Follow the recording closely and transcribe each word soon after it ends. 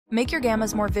Make your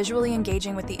Gammas more visually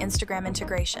engaging with the Instagram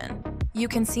integration. You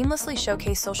can seamlessly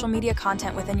showcase social media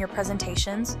content within your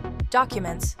presentations,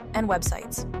 documents, and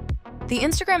websites. The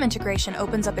Instagram integration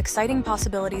opens up exciting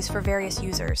possibilities for various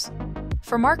users.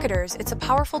 For marketers, it's a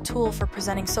powerful tool for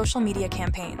presenting social media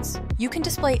campaigns. You can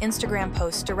display Instagram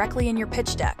posts directly in your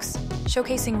pitch decks,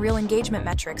 showcasing real engagement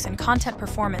metrics and content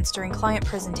performance during client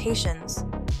presentations.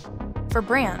 For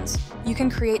brands, you can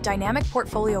create dynamic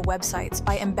portfolio websites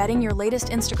by embedding your latest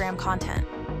Instagram content.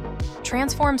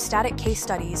 Transform static case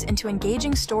studies into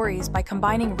engaging stories by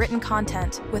combining written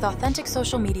content with authentic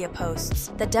social media posts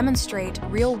that demonstrate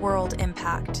real-world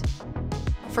impact.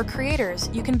 For creators,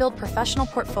 you can build professional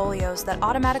portfolios that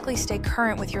automatically stay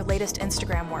current with your latest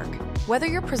Instagram work. Whether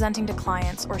you're presenting to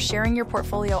clients or sharing your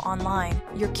portfolio online,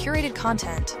 your curated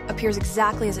content appears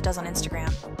exactly as it does on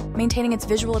Instagram, maintaining its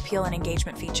visual appeal and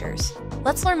engagement features.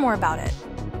 Let's learn more about it.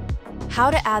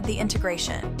 How to add the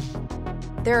integration.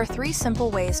 There are 3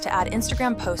 simple ways to add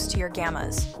Instagram posts to your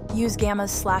Gammas. Use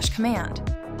Gammas/command.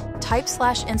 Type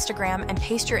 /Instagram and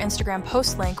paste your Instagram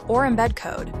post link or embed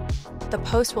code. The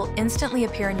post will instantly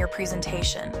appear in your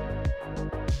presentation.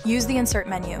 Use the Insert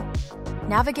menu.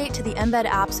 Navigate to the Embed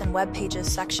Apps and Web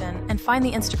Pages section and find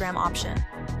the Instagram option.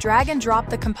 Drag and drop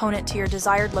the component to your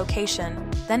desired location,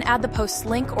 then add the post's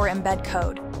link or embed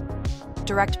code.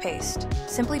 Direct paste.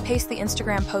 Simply paste the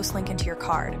Instagram post link into your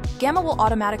card. Gamma will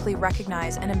automatically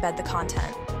recognize and embed the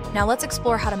content. Now let's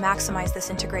explore how to maximize this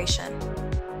integration.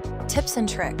 Tips and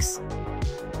tricks.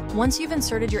 Once you've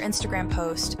inserted your Instagram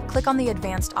post, click on the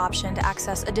Advanced option to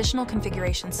access additional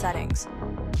configuration settings.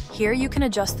 Here you can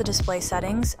adjust the display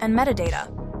settings and metadata,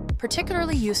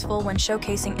 particularly useful when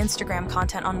showcasing Instagram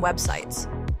content on websites.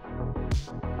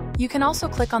 You can also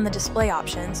click on the display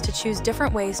options to choose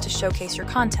different ways to showcase your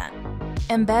content.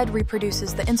 Embed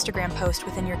reproduces the Instagram post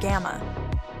within your Gamma.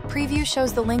 Preview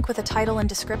shows the link with a title and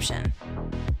description.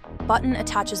 Button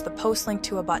attaches the post link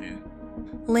to a button.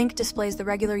 Link displays the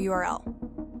regular URL.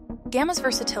 Gamma's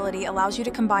versatility allows you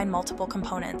to combine multiple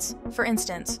components. For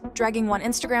instance, dragging one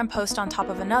Instagram post on top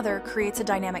of another creates a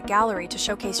dynamic gallery to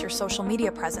showcase your social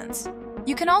media presence.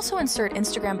 You can also insert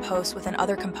Instagram posts within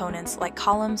other components like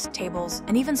columns, tables,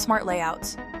 and even smart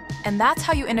layouts. And that's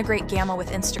how you integrate Gamma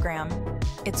with Instagram.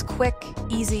 It's quick,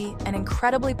 easy, and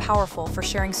incredibly powerful for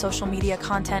sharing social media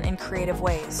content in creative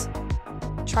ways.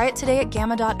 Try it today at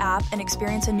gamma.app and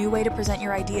experience a new way to present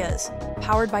your ideas,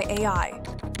 powered by AI.